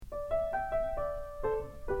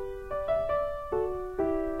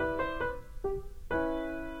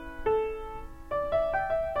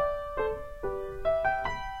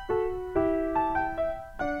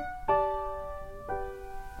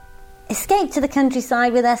Escape to the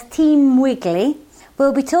countryside with us, Team Wiggly.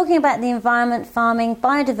 We'll be talking about the environment, farming,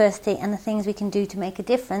 biodiversity and the things we can do to make a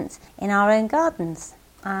difference in our own gardens.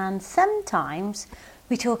 And sometimes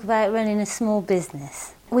we talk about running a small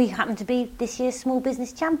business. We happen to be this year's Small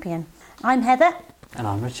Business Champion. I'm Heather. And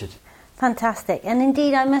I'm Richard. Fantastic. And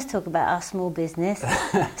indeed I must talk about our small business.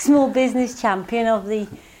 Small Business Champion of the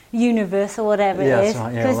universe or whatever it is. That's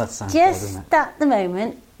right. Yeah, well, that sounds just good, doesn't it? at the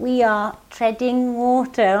moment we are treading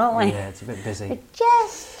water, aren't we? Yeah, it's a bit busy. We're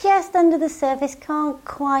just under the surface, can't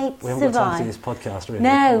quite survive. We haven't got time to do this podcast, really.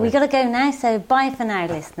 No, we've got to go now, so bye for now,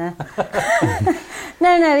 listener.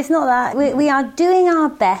 No, it's not that. We are doing our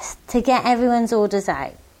best to get everyone's orders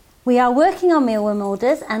out. We are working on mealworm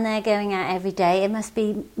orders, and they're going out every day. It must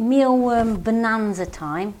be mealworm bonanza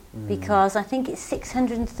time, because I think it's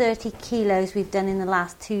 630 kilos we've done in the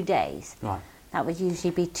last 2 days. Right. That would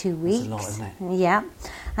usually be 2 weeks. That's a lot, isn't it? Yeah.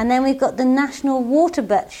 And then we've got the national water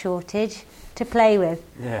butt shortage to play with.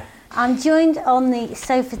 Yeah. I'm joined on the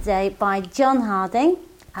sofa today by John Harding,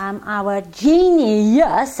 our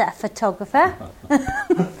genius photographer.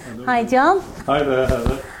 Hi, John. Hi there,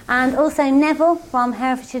 Heather. And also Neville from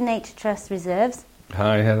Herefordshire Nature Trust Reserves.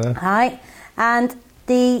 Hi, Heather. Hi. And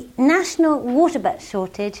the national water butt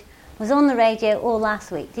shortage was on the radio all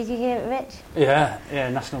last week. Did you hear it, Rich? Yeah,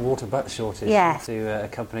 national water butt shortage. Yes. To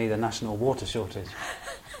accompany the national water shortage.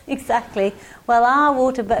 Exactly. Well, our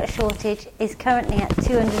water butt shortage is currently at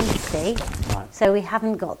 250, Right. so we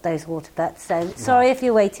haven't got those water butts. So sorry if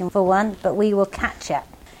you're waiting for one, but we will catch up.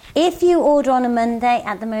 If you order on a Monday,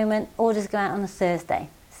 at the moment, orders go out on a Thursday.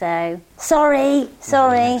 So sorry.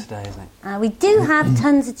 Next day, isn't it? We do have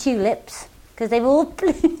tons of tulips because they've all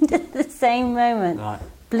bloomed at the same moment. Right.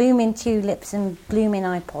 Blooming tulips and blooming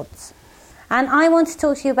iPods. And I want to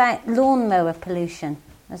talk to you about lawnmower pollution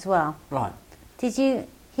as well. Right. Did you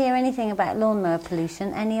hear anything about lawnmower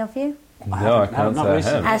pollution, any of you? No, I can't say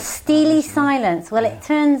I have. A steely silence. Well, it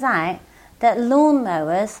turns out that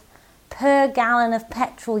lawnmowers per gallon of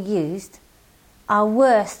petrol used are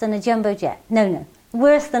worse than a jumbo jet. No,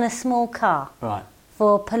 worse than a small car. Right.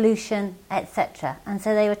 For pollution, etc. And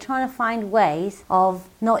so they were trying to find ways of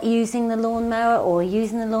not using the lawnmower or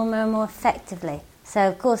using the lawnmower more effectively. So,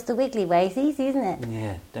 of course, the Wiggly way is easy, isn't it?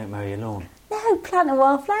 Yeah, don't mow your lawn. No, plant a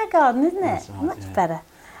wildflower garden, isn't it? That's right, Much yeah. better.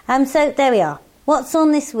 So, there we are. What's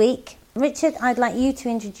on this week? Richard, I'd like you to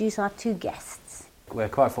introduce our two guests. We're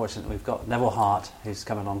quite fortunate we've got Neville Hart, who's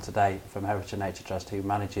coming on today from Herefordshire Nature Trust, who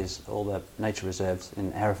manages all the nature reserves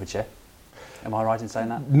in Herefordshire. Am I right in saying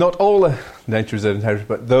that? Not all the nature reserves in Herefordshire,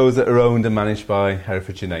 but those that are owned and managed by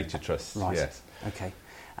Herefordshire Nature Trust. Right. Yes. Okay.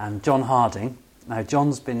 And John Harding. Now,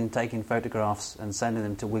 John's been taking photographs and sending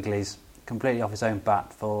them to Wiggly's completely off his own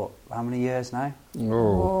bat for how many years now?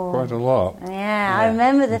 Oh, quite a lot. Yeah, I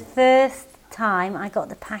remember the first time I got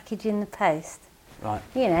the package in the post. Right.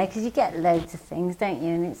 You know, because you get loads of things, don't you?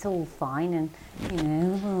 And it's all fine and, you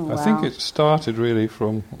know, I think it started really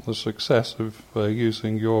from the success of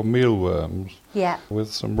using your mealworms yeah.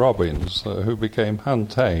 with some robins who became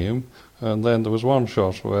hand tame, and then there was one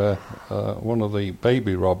shot where one of the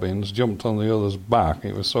baby robins jumped on the other's back.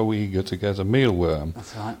 It was so eager to get a mealworm.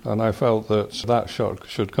 That's right. And I felt that shot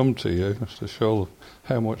should come to you to show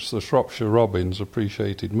how much the Shropshire robins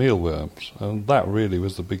appreciated mealworms, and that really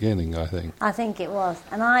was the beginning, I think. I think it was.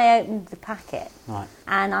 And I opened the packet Right.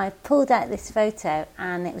 and I pulled out this photo,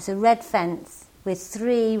 and it was a red fence with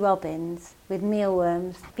 3 robins with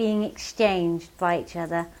mealworms being exchanged by each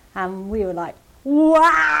other, and we were like,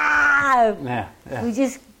 wow! Yeah. We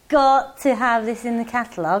just got to have this in the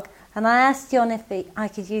catalogue. And I asked John if I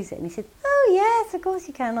could use it, and he said, oh yes, of course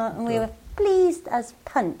you can. And we were pleased as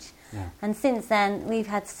punch. Yeah. And since then, we've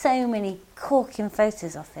had so many corking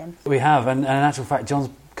photos of him. We have, and in actual fact, John's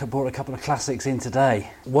brought a couple of classics in today.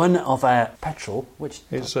 One of our petrol, which...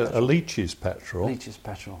 It's a leech's petrel. Leech's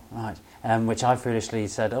petrol, right. Which I foolishly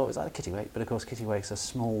said, it's like a kittiwake, but of course kittiwakes are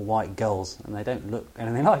small white gulls, and they don't look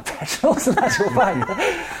anything like petrols in actual fact.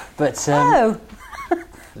 But,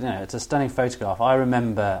 you know, it's a stunning photograph. I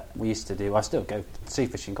remember I still go sea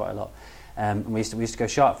fishing quite a lot. We used to go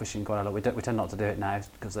shark fishing quite a lot. We tend not to do it now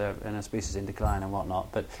because they're in a species in decline and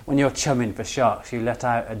whatnot. But when you're chumming for sharks, you let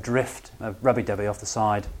out a drift of rubby-dubby off the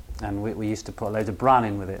side, and we used to put loads of bran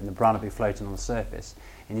in with it, and the bran would be floating on the surface,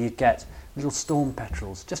 and you'd get little storm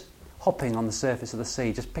petrels just hopping on the surface of the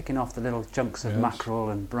sea, just picking off the little chunks of mackerel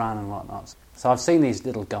and bran and whatnot. So I've seen these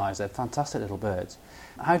little guys. They're fantastic little birds.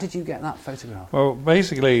 How did you get that photograph? Well,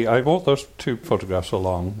 basically, I brought those 2 photographs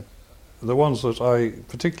along. The ones that I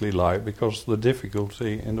particularly like because of the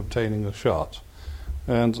difficulty in obtaining a shot.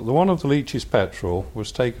 And the one of the Leech's petrel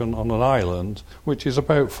was taken on an island which is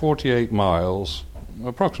about 48 miles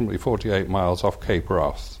approximately 48 miles off Cape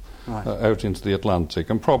Wrath, Right. out into the Atlantic,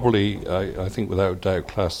 and probably, I think without doubt,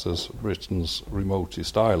 classed as Britain's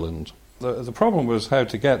remotest island. The problem was how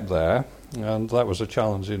to get there, and that was a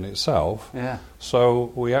challenge in itself. Yeah.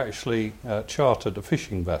 So we actually chartered a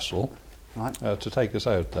fishing vessel Right. to take us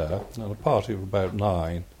out there, and a party of about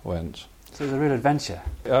 9 went. So it was a real adventure.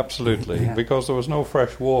 Absolutely, Yeah. because there was no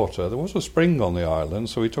fresh water. There was a spring on the island,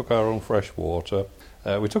 so we took our own fresh water.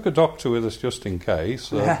 We took a doctor with us just in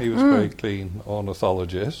case. Yeah. He was a very keen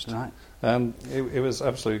ornithologist. Right. And it was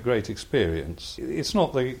absolutely a great experience. It's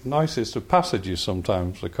not the nicest of passages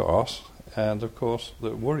sometimes across, and of course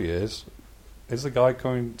the worry is the guy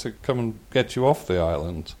going to come and get you off the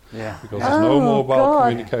island? Yeah. Because there's no mobile God.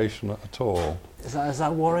 communication at all. Is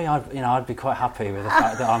that worry? I'd be quite happy with the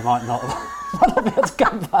fact that I might not be able to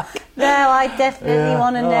come back. No, I definitely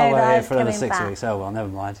want to know well, that I yeah, was for another coming 6 back. weeks. Oh well, never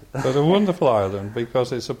mind. But a wonderful island,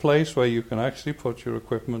 because it's a place where you can actually put your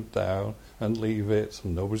equipment down and leave it,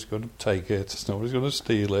 and nobody's going to take it, nobody's going to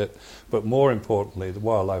steal it. But more importantly, the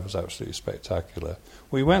wildlife was absolutely spectacular.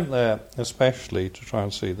 We went there especially to try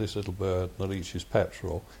and see this little bird that eats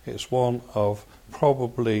petrel. It's one of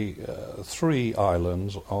probably 3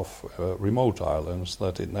 islands, remote islands,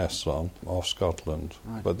 that it nests on, off Scotland.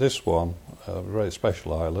 Right. But this one, a very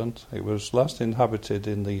special island, it was last inhabited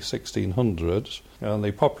in the 1600s, and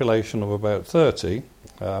the population of about 30,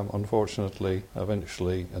 unfortunately,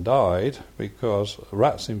 eventually died because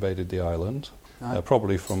rats invaded the island, Right.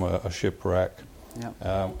 probably from a shipwreck.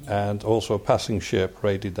 Yeah. And also a passing ship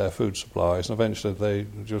raided their food supplies, and eventually they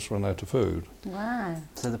just ran out of food. Wow.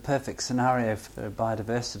 So the perfect scenario for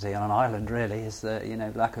biodiversity on an island really is the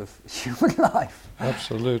lack of human life.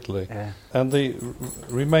 Absolutely. Yeah. And the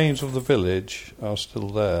remains of the village are still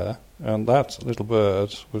there, and that little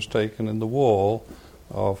bird was taken in the wall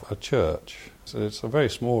of a church. So it's a very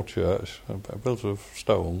small church, built of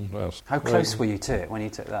stone. How close were you to it when you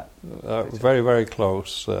took that? Very, very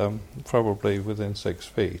close, probably within 6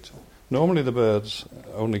 feet. Normally the birds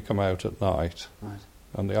only come out at night, Right.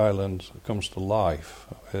 and the island comes to life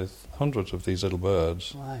with hundreds of these little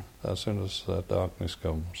birds Why? as soon as darkness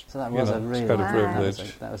comes. So that was a really it's kind of Wow.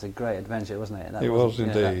 privilege. that was a great adventure, wasn't it? That It was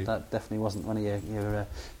indeed. That definitely wasn't one of your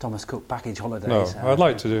Thomas Cook package holidays. No, I'd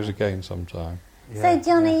like to do it again sometime. So,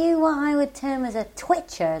 John, are you what I would term as a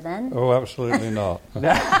twitcher then? Oh, absolutely not.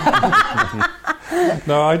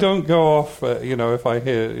 No, I don't go off, if I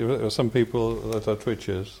hear, some people that are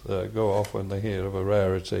twitchers go off when they hear of a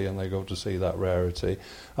rarity and they go to see that rarity.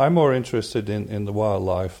 I'm more interested in the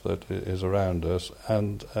wildlife that is around us,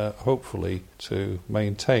 and hopefully to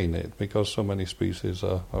maintain it, because so many species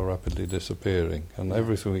are rapidly disappearing, and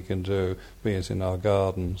everything we can do, be it in our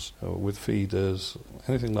gardens, with feeders,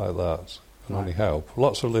 anything like that, can only help.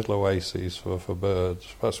 Lots of little oases for birds.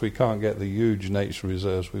 Perhaps we can't get the huge nature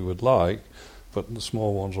reserves we would like, but the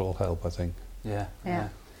small ones all help, I think. Yeah. Yeah.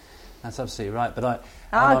 That's absolutely right. But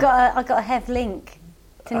I got a have link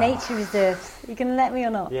to nature reserves. You can let me or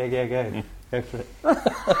not? Yeah, go. Go for it.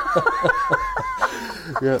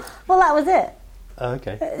 Yeah. Well, that was it.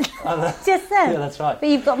 Okay. Just then. Yeah, that's right. But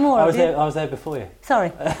you've got more. I have was you? there. I was there before you.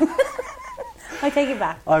 Sorry. I take it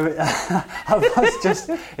back. I was just.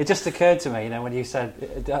 It just occurred to me, when you said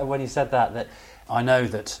that I know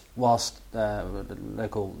that whilst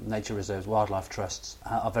local nature reserves, wildlife trusts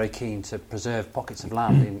are very keen to preserve pockets of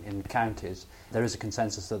land in counties, there is a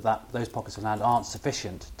consensus that those pockets of land aren't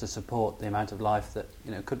sufficient to support the amount of life that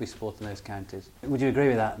could be supported in those counties. Would you agree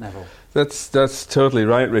with that, Neville? That's totally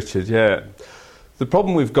right, Richard, yeah. The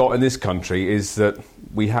problem we've got in this country is that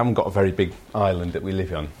we haven't got a very big island that we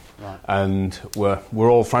live on. Right. And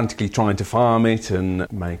we're all frantically trying to farm it and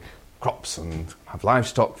make crops and have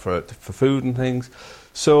livestock for food and things.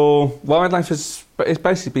 So wildlife has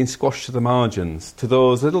basically been squashed to the margins, to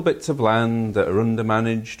those little bits of land that are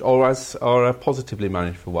undermanaged or are positively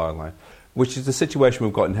managed for wildlife, which is the situation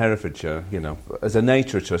we've got in Herefordshire. As a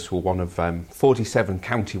nature trust, we're one of 47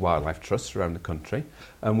 county wildlife trusts around the country,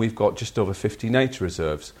 and we've got just over 50 nature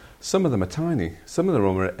reserves. Some of them are tiny, some of them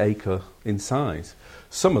are an acre in size,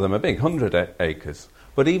 some of them are big, 100 acres.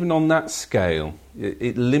 But even on that scale,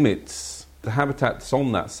 it limits, the habitat that's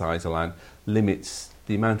on that size of land limits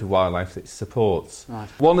the amount of wildlife that it supports. Right.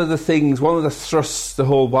 One of the thrusts the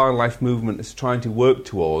whole wildlife movement is trying to work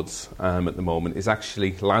towards at the moment is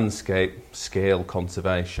actually landscape scale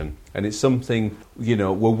conservation. And it's something,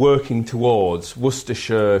 we're working towards.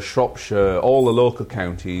 Worcestershire, Shropshire, all the local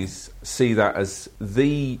counties see that as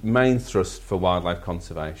the main thrust for wildlife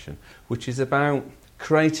conservation, which is about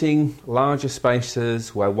creating larger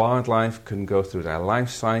spaces where wildlife can go through their life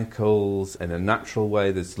cycles in a natural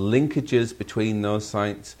way. There's linkages between those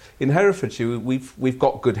sites. In Herefordshire, we've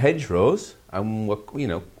got good hedgerows, and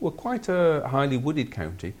we're quite a highly wooded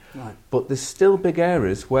county. Right. But there's still big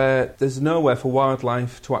areas where there's nowhere for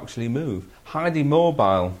wildlife to actually move. Highly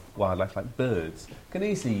mobile wildlife, like birds, can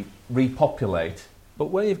easily repopulate. But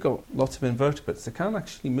where you've got lots of invertebrates, they can't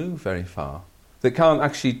actually move very far. They can't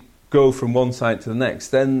actually go from one site to the next.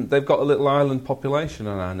 Then they've got a little island population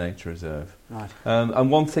on our nature reserve. Right. And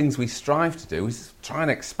one thing we strive to do is try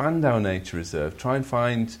and expand our nature reserve, try and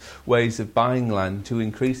find ways of buying land to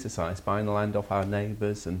increase the size, buying the land off our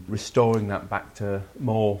neighbours and restoring that back to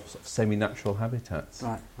more sort of semi-natural habitats.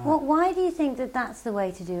 Right. Well, why do you think that that's the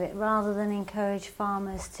way to do it, rather than encourage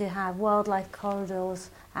farmers to have wildlife corridors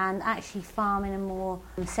and actually farm in a more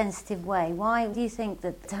sensitive way? Why do you think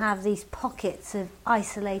that to have these pockets of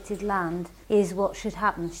isolated land is what should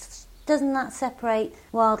happen? Doesn't that separate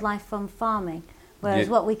wildlife from farming? Whereas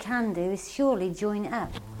what we can do is surely join it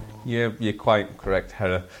up. Yeah, you're quite correct,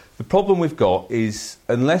 Hera. The problem we've got is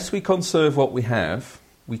unless we conserve what we have,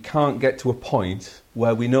 we can't get to a point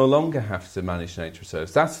where we no longer have to manage nature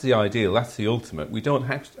reserves. That's the ideal, that's the ultimate. We don't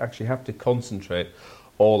actually have to concentrate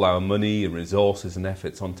all our money and resources and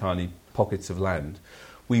efforts on tiny pockets of land.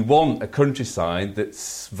 We want a countryside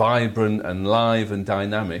that's vibrant and live and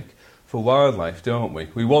dynamic for wildlife, don't we?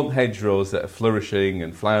 We want hedgerows that are flourishing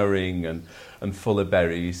and flowering and full of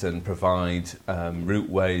berries and provide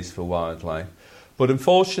routeways for wildlife. But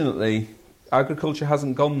unfortunately, agriculture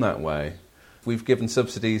hasn't gone that way. We've given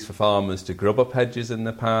subsidies for farmers to grub up hedges in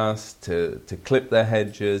the past, to clip their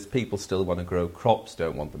hedges. People still want to grow crops,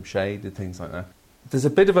 don't want them shaded, things like that. There's a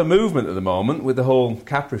bit of a movement at the moment with the whole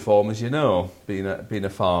cap reform, as you know, being a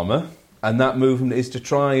farmer. And that movement is to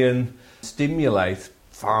try and stimulate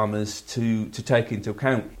farmers to take into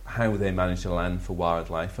account how they manage the land for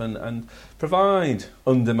wildlife and provide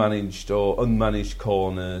undermanaged or unmanaged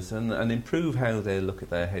corners and improve how they look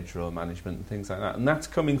at their hedgerow management and things like that. And that's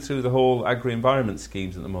coming through the whole agri-environment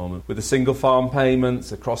schemes at the moment, with the single farm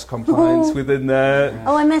payments, the cross-compliance within there.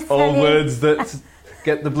 Oh, I must tell all you. words that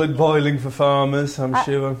get the blood boiling for farmers, I'm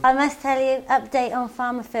sure. I must tell you, update on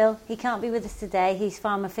Farmer Phil. He can't be with us today, he's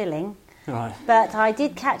farmer filling. Right. But I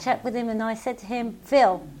did catch up with him and I said to him,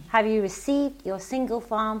 Phil, have you received your single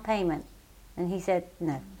farm payment? And he said,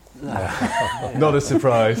 no. Not a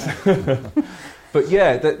surprise. But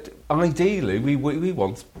yeah, that ideally we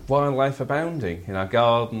want wildlife abounding in our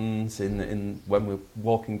gardens, in when we're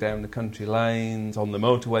walking down the country lanes, on the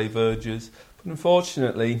motorway verges. But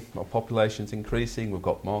unfortunately, our population's increasing, we've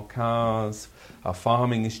got more cars, our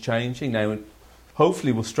farming is changing. Now,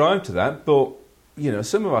 hopefully we'll strive to that, but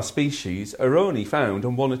some of our species are only found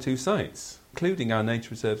on one or two sites, including our nature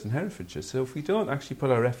reserves in Herefordshire. So if we don't actually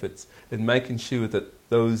put our efforts in making sure that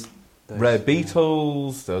those rare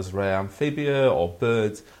beetles, those rare amphibia or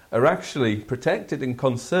birds are actually protected and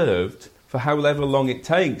conserved for however long it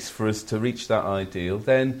takes for us to reach that ideal,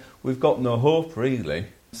 then we've got no hope really.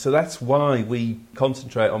 So that's why we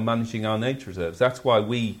concentrate on managing our nature reserves. That's why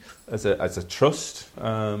we, as a trust,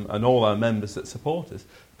 and all our members that support us,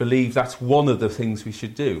 believe that's one of the things we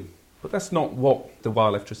should do. But that's not what the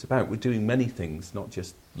Wildlife Trust is about. We're doing many things, not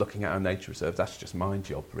just looking at our nature reserves. That's just my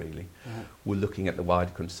job, really. Right. We're looking at the wider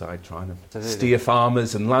countryside, trying to steer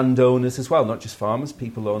farmers and landowners as well, not just farmers.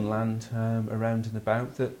 People own land around and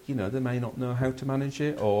about that, they may not know how to manage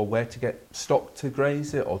it or where to get stock to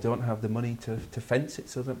graze it or don't have the money to fence it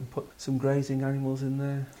so they can put some grazing animals in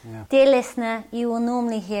there. Yeah. Dear listener, you will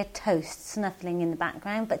normally hear Toast snuffling in the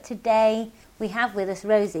background, but today we have with us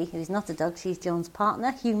Rosie, who is not a dog, she's John's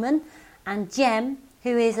partner, human, and Jem,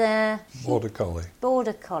 who is a Border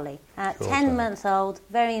Collie. 10 months old,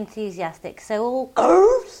 very enthusiastic. So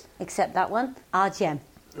all except that one are Jem.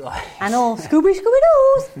 Right. And all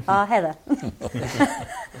Scooby-Doos are Heather.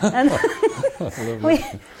 And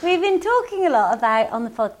we've been talking a lot about, on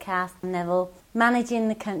the podcast, Neville, managing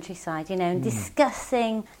the countryside, and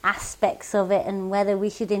discussing aspects of it and whether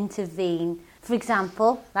we should intervene. For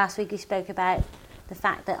example, last week we spoke about the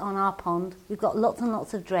fact that on our pond we've got lots and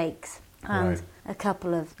lots of drakes and a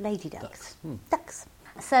couple of lady ducks. Ducks.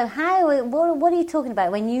 So what are you talking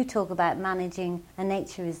about when you talk about managing a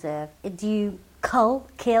nature reserve? Do you kill?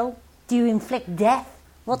 Do you inflict death?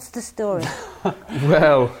 What's the story?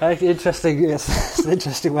 Well, interesting. It's an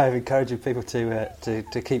interesting way of encouraging people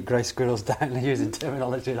to keep grey squirrels down using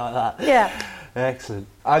terminology like that. Yeah. Excellent.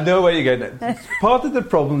 I know where you're going. Part of the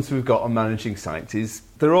problems we've got on managing sites is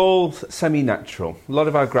they're all semi-natural. A lot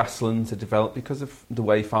of our grasslands are developed because of the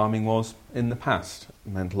way farming was in the past.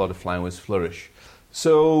 It meant a lot of flowers flourish.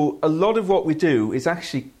 So a lot of what we do is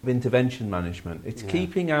actually intervention management. It's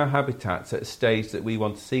keeping our habitats at a stage that we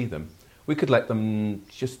want to see them. We could let them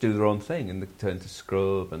just do their own thing and they turn to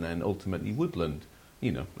scrub and then ultimately woodland.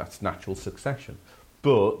 That's natural succession.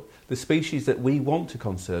 But the species that we want to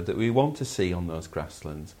conserve, that we want to see on those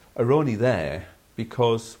grasslands, are only there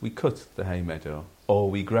because we cut the hay meadow or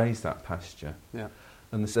we graze that pasture. Yeah.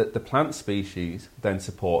 And the plant species then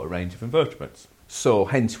support a range of invertebrates. So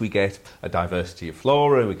hence we get a diversity of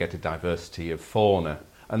flora, we get a diversity of fauna.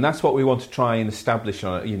 And that's what we want to try and establish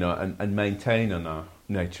on, and maintain on our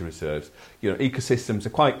nature reserves. Ecosystems are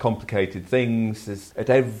quite complicated things. There's, at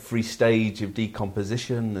every stage of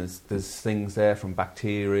decomposition, there's things there from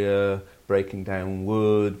bacteria, breaking down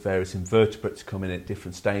wood, various invertebrates come in at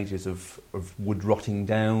different stages of wood rotting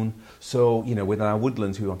down. So, within our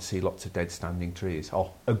woodlands we want to see lots of dead standing trees,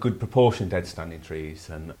 or a good proportion of dead standing trees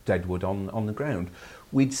and dead wood on the ground.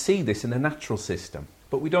 We'd see this in a natural system,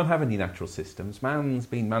 but we don't have any natural systems. Man's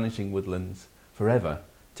been managing woodlands forever,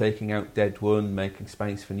 taking out dead wood, making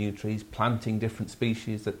space for new trees, planting different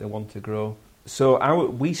species that they want to grow. So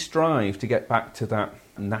we strive to get back to that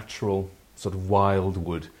natural sort of wild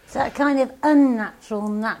wood. So that kind of unnatural,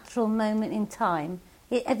 natural moment in time.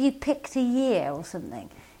 Have you picked a year or something?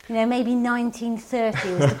 Maybe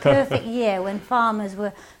 1930 was the perfect year when farmers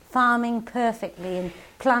were farming perfectly and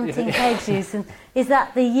planting hedges. And is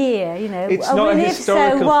that the year? It's not a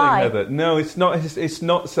historical thing, Heather. No, it's not. It's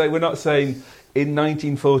not. We're not saying in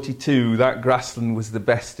 1942 that grassland was the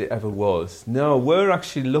best it ever was. No, we're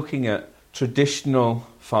actually looking at traditional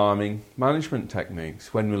farming management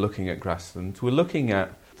techniques when we're looking at grasslands. We're looking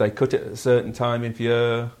at they cut it at a certain time of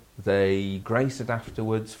year, they graze it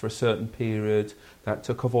afterwards for a certain period, that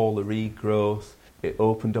took off all the regrowth, it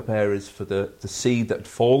opened up areas for the seed that had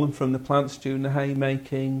fallen from the plants during the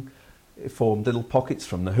haymaking, it formed little pockets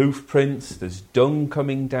from the hoof prints, there's dung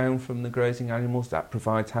coming down from the grazing animals, that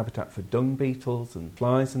provides habitat for dung beetles and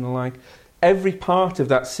flies and the like. Every part of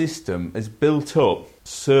that system has built up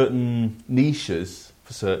certain niches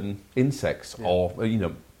for certain insects or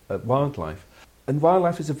wildlife. And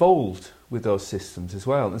wildlife has evolved with those systems as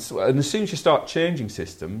well. And as soon as you start changing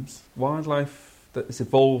systems, wildlife that has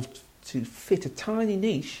evolved to fit a tiny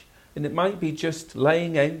niche, and it might be just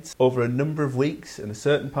laying eggs over a number of weeks in a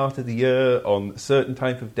certain part of the year on a certain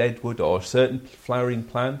type of deadwood or a certain flowering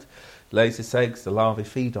plant, lays its eggs, the larvae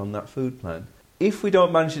feed on that food plant. If we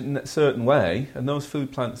don't manage it in a certain way and those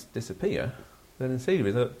food plants disappear, then in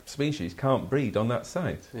theory that species can't breed on that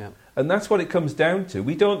site. Yeah. And that's what it comes down to.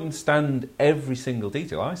 We don't understand every single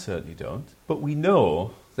detail, I certainly don't, but we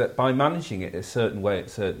know that by managing it a certain way at a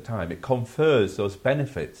certain time, it confers those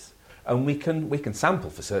benefits. And we can sample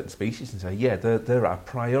for certain species and say, they're our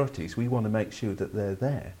priorities. We want to make sure that they're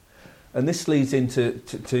there. And this leads into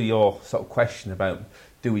your sort of question about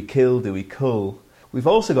do we kill, do we cull? We've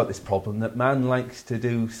also got this problem that man likes to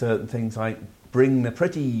do certain things like bring the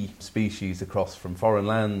pretty species across from foreign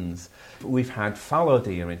lands. We've had fallow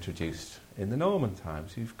deer introduced in the Norman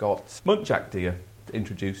times. We've got muntjac deer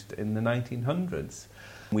introduced in the 1900s.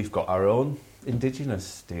 We've got our own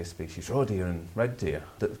indigenous deer species, roe deer and red deer,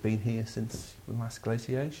 that have been here since the last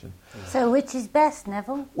glaciation. So which is best,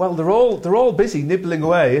 Neville? Well, they're all busy nibbling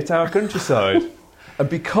away at our countryside. And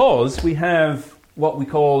because we have what we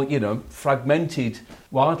call, fragmented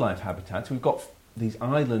wildlife habitats, we've got these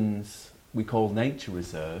islands we call nature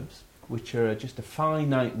reserves, which are just a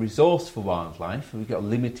finite resource for wildlife. We've got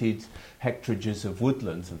limited hectares of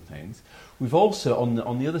woodlands and things. We've also,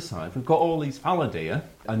 on the other side, we've got all these fallow deer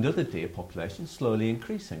and other deer populations slowly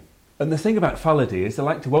increasing. And the thing about fallow deer is they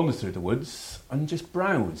like to wander through the woods and just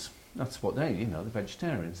browse. That's what the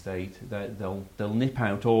vegetarians, they'll nip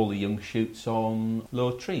out all the young shoots on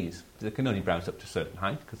low trees. They can only browse up to a certain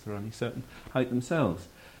height because they're only a certain height themselves.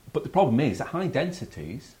 But the problem is, at high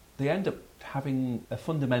densities, they end up having a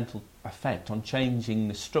fundamental effect on changing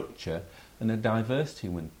the structure and the diversity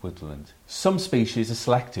in woodland. Some species are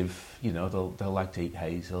selective, they'll like to eat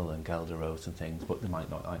hazel and guelder rose and things, but they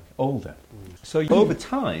might not like alder. So over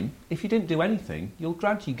time, if you didn't do anything, you'll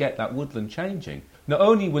gradually get that woodland changing. Not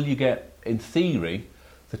only will you get, in theory,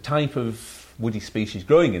 the type of woody species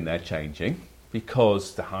growing in there changing,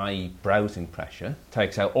 because the high browsing pressure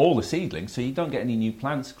takes out all the seedlings, so you don't get any new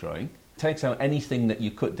plants growing. Takes out anything that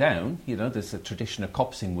you cut down. There's a tradition of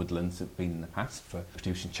copsing woodlands that have been in the past for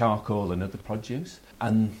producing charcoal and other produce.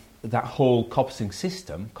 And that whole copsing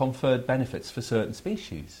system conferred benefits for certain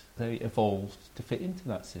species. They evolved to fit into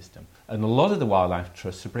that system. And a lot of the wildlife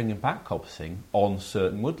trusts are bringing back copsing on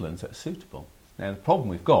certain woodlands that are suitable. Now, the problem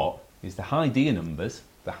we've got is the high deer numbers,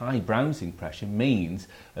 the high browsing pressure means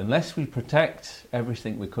unless we protect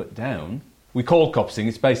everything we cut down, We call coppicing,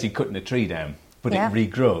 it's basically cutting a tree down, but it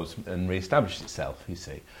regrows and re-establishes itself, you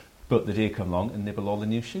see. But the deer come along and nibble all the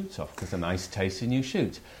new shoots off because they're nice, tasty new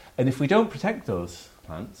shoots. And if we don't protect those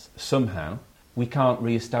plants, somehow we can't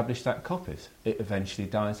re-establish that coppice. It eventually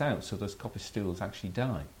dies out, so those coppice stools actually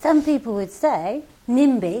die. Some people would say,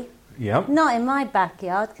 NIMBY, Yeah. not in my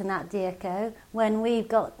backyard can that deer go, when we've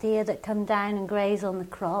got deer that come down and graze on the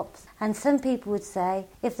crops. And some people would say,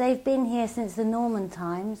 if they've been here since the Norman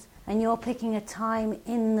times, and you're picking a time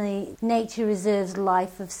in the nature reserve's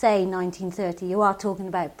life of, say, 1930, you are talking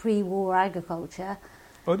about pre-war agriculture.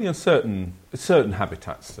 Only on certain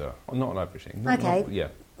habitats, though. Not on everything. Okay. Yeah.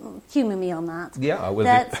 Humour me on that. Yeah, I will.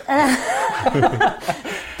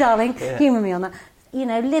 Darling, humour me on that. You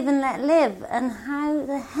know, live and let live. And how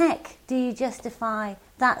the heck do you justify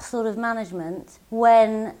that sort of management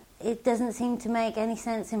when it doesn't seem to make any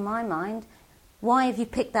sense in my mind? Why have you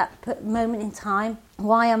picked that moment in time?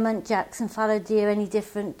 Why are muntjacs and fallow deer any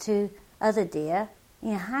different to other deer?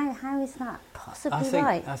 You know, how is that possibly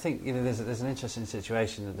right? I think there's an interesting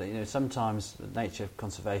situation that sometimes nature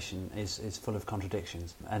conservation is full of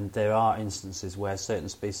contradictions, and there are instances where certain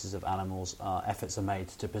species of animals efforts are made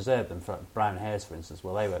to preserve them. For brown hares, for instance,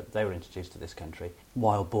 well they were introduced to this country.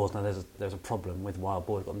 Wild boars, now there's a problem with wild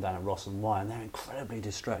boars. We've got them down at Ross and Wye, and they're incredibly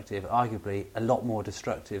destructive, arguably a lot more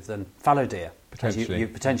destructive than fallow deer. Potentially.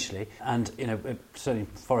 Potentially. And, certainly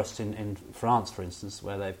forests in France, for instance,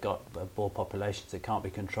 where they've got boar populations that can't be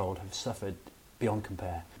controlled, have suffered beyond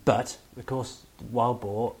compare. But, of course, wild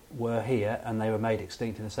boar were here and they were made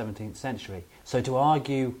extinct in the 17th century. So to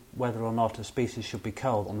argue whether or not a species should be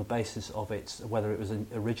culled on the basis of whether it was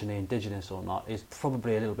originally indigenous or not is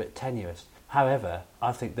probably a little bit tenuous. However,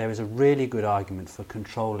 I think there is a really good argument for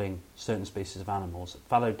controlling certain species of animals.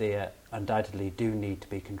 Fallow deer undoubtedly do need to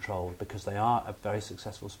be controlled because they are a very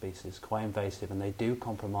successful species, quite invasive, and they do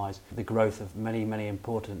compromise the growth of many, many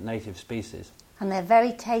important native species. And they're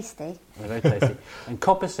very tasty. They're very tasty. And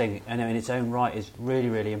coppicing, in its own right, is really,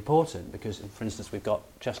 really important because, for instance, we've got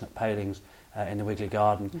chestnut palings in the Wiggly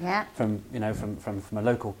Garden from a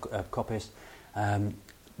local coppice.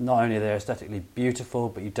 Not only are they aesthetically beautiful,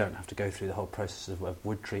 but you don't have to go through the whole process of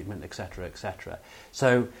wood treatment, etc., etc.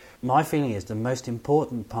 So my feeling is the most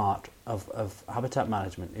important part of habitat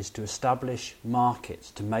management is to establish markets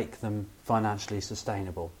to make them financially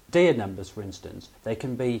sustainable. Deer numbers, for instance, they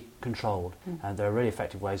can be controlled, and there are really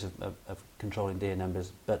effective ways of controlling deer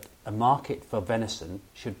numbers, but a market for venison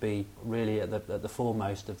should be really at the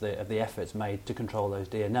foremost of the efforts made to control those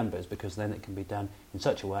deer numbers, because then it can be done in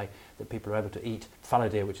such a way that people are able to eat fallow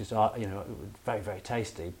deer, which is very, very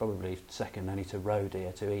tasty, probably second only to roe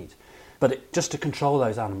deer to eat. But just to control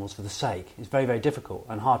those animals for the sake is very, very difficult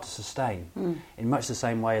and hard to sustain. In much the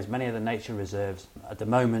same way as many of the nature reserves at the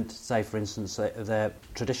moment, say for instance, their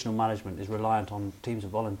traditional management is reliant on teams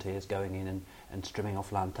of volunteers going in and trimming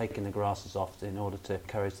off land, taking the grasses off in order to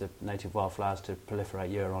encourage the native wildflowers to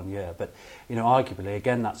proliferate year on year. But, arguably,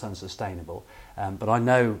 again, that's unsustainable. But I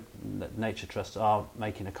know that nature trusts are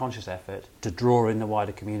making a conscious effort to draw in the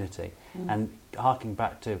wider community. And harking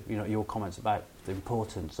back to, your comments about the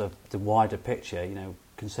importance of the wider picture,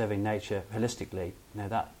 conserving nature holistically,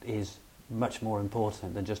 that is much more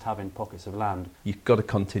important than just having pockets of land. You've got to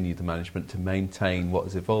continue the management to maintain what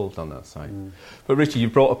has evolved on that site. But Richard,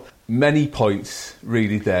 you've brought up many points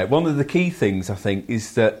really there. One of the key things, I think,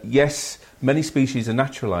 is that, yes, many species are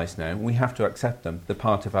naturalised now, and we have to accept them. They're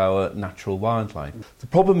part of our natural wildlife. The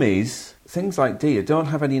problem is, things like deer don't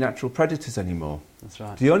have any natural predators anymore. That's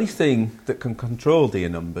right. The only thing that can control deer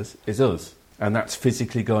numbers is us, and that's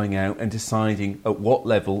physically going out and deciding at what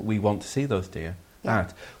level we want to see those deer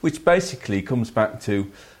at, which basically comes back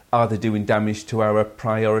to, are they doing damage to our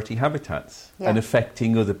priority habitats and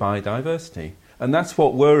affecting other biodiversity? And that's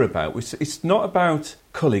what we're about. It's not about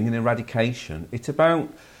culling and eradication. It's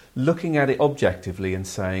about looking at it objectively and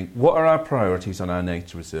saying, what are our priorities on our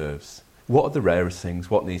nature reserves? What are the rarest things?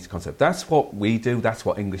 What needs to conserve? That's what we do. That's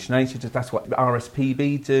what English Nature does. That's what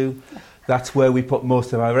RSPB do. That's where we put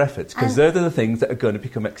most of our efforts, because they're the things that are going to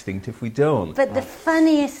become extinct if we don't. But the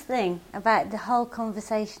funniest thing about the whole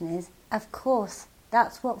conversation is, of course,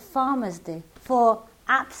 that's what farmers do. For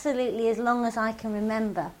absolutely as long as I can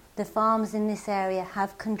remember, the farmers in this area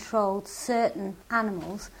have controlled certain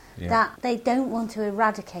animals that they don't want to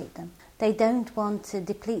eradicate them. They don't want to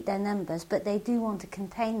deplete their numbers, but they do want to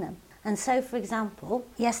contain them. And so, for example,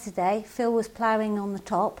 yesterday Phil was ploughing on the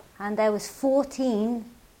top and there was 14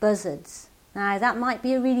 buzzards. Now, that might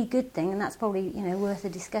be a really good thing, and that's probably, worth a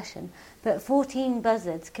discussion. But 14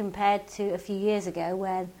 buzzards compared to a few years ago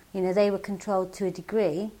when they were controlled to a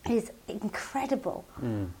degree, is incredible.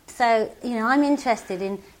 So, I'm interested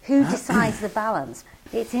in who decides the balance.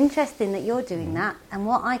 It's interesting that you're doing that, and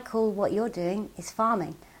what I call what you're doing is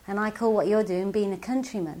farming, and I call what you're doing being a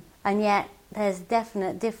countryman. And yet there's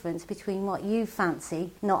definite difference between what you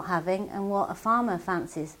fancy not having and what a farmer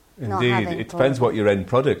fancies not having. Indeed, it depends what your end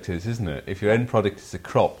product is, isn't it? If your end product is a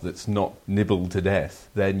crop that's not nibbled to death,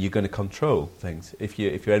 then you're going to control things. If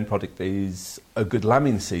your end product is a good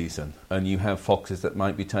lambing season and you have foxes that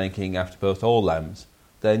might be taking after birth all lambs,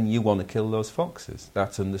 then you want to kill those foxes.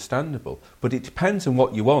 That's understandable. But it depends on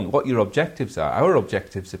what you want, what your objectives are. Our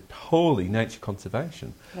objectives are wholly nature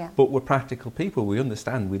conservation. Yeah. But we're practical people. We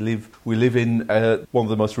understand. We live in one of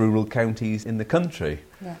the most rural counties in the country.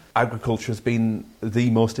 Yeah. Agriculture has been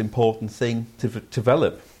the most important thing to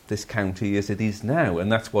develop this county as it is now,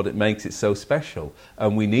 and that's what it makes it so special.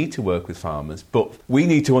 And we need to work with farmers, but we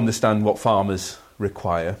need to understand what farmers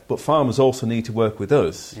require, but farmers also need to work with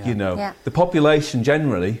us. Yeah. The population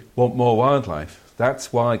generally want more wildlife.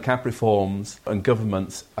 That's why CAP reforms and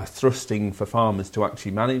governments are thrusting for farmers to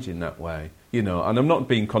actually manage in that way. And I'm not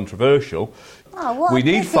being controversial. We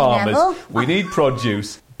need farmers, we need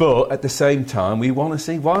produce, but at the same time we want to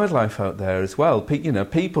see wildlife out there as well.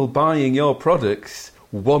 People buying your products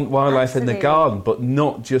want wildlife in the garden, but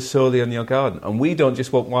not just solely on your garden. And we don't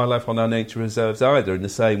just want wildlife on our nature reserves either in the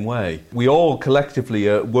same way. We all collectively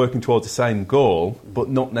are working towards the same goal, but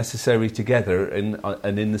not necessarily together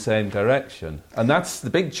and in the same direction. And that's the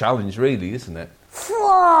big challenge, really, isn't it?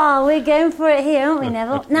 Whoa, we're going for it here, aren't we,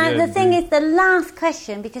 Neville? Now, the thing is, the last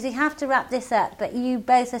question, because we have to wrap this up, but you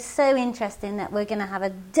both are so interesting that we're going to have a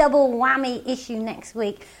double whammy issue next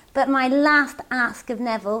week. But my last ask of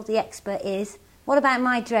Neville, the expert, is, what about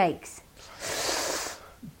my drakes?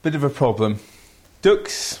 Bit of a problem.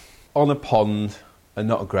 Ducks on a pond are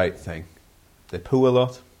not a great thing. They poo a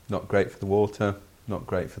lot, not great for the water, not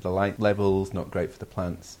great for the light levels, not great for the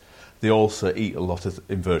plants. They also eat a lot of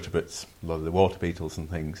invertebrates, a lot of the water beetles and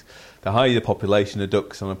things. The higher the population of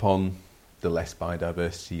ducks on a pond, the less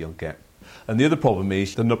biodiversity you'll get. And the other problem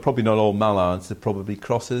is they're probably not all mallards, they're probably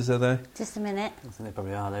crosses, are they? Just a minute. I think they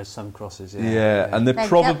probably are. There's some crosses, and they're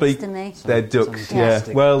probably... ducks to me. They're ducks,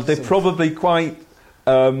 Well, they're probably quite...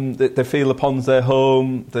 they feel the pond's their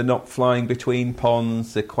home, they're not flying between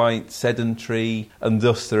ponds, they're quite sedentary, and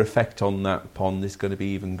thus their effect on that pond is going to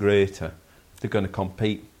be even greater. They're going to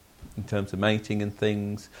compete in terms of mating and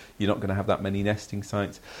things. You're not going to have that many nesting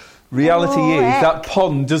sites. Reality is that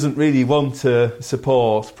pond doesn't really want to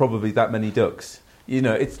support probably that many ducks.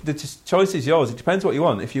 The choice is yours. It depends what you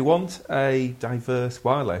want. If you want a diverse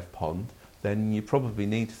wildlife pond, then you probably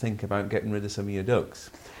need to think about getting rid of some of your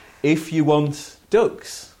ducks. If you want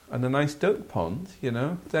ducks and a nice duck pond,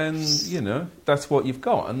 then that's what you've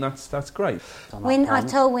got, and that's great. I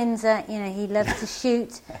told Windsor, he loves to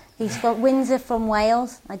shoot. He's got Windsor from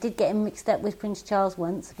Wales. I did get him mixed up with Prince Charles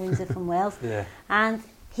once, Windsor from Wales. Yeah. And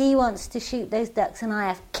he wants to shoot those ducks, and I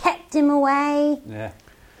have kept him away. Yeah.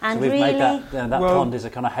 And so we've really, made that pond is a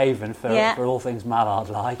kind of haven for all things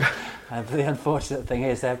mallard-like. But the unfortunate thing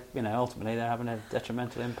is, ultimately they're having a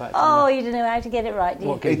detrimental impact. You don't know how to get it right, do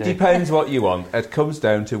you? It depends what you want. It comes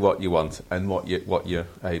down to what you want and what you're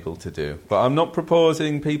able to do. But I'm not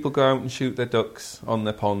proposing people go out and shoot their ducks on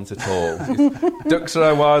their ponds at all. Ducks are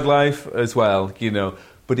our wildlife as well,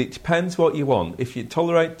 But it depends what you want. If you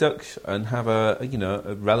tolerate ducks and have a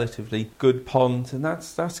relatively good pond, then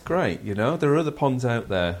that's great. There are other ponds out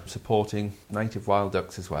there supporting native wild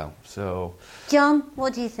ducks as well. So, John,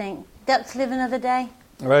 what do you think? Ducks live another day?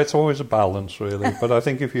 Well, it's always a balance, really. But I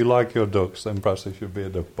think if you like your ducks, then perhaps there should be a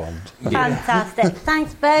duck pond. Fantastic.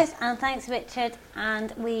 Thanks both, and thanks Richard.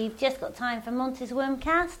 And we've just got time for Monty's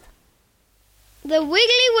Wormcast. The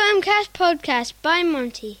Wiggly Wormcast podcast by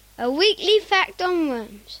Monty, a weekly fact on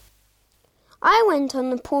worms. I went on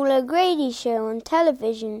the Paul O'Grady show on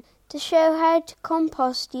television to show how to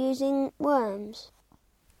compost using worms.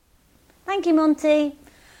 Thank you, Monty.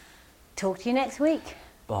 Talk to you next week.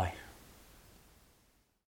 Bye.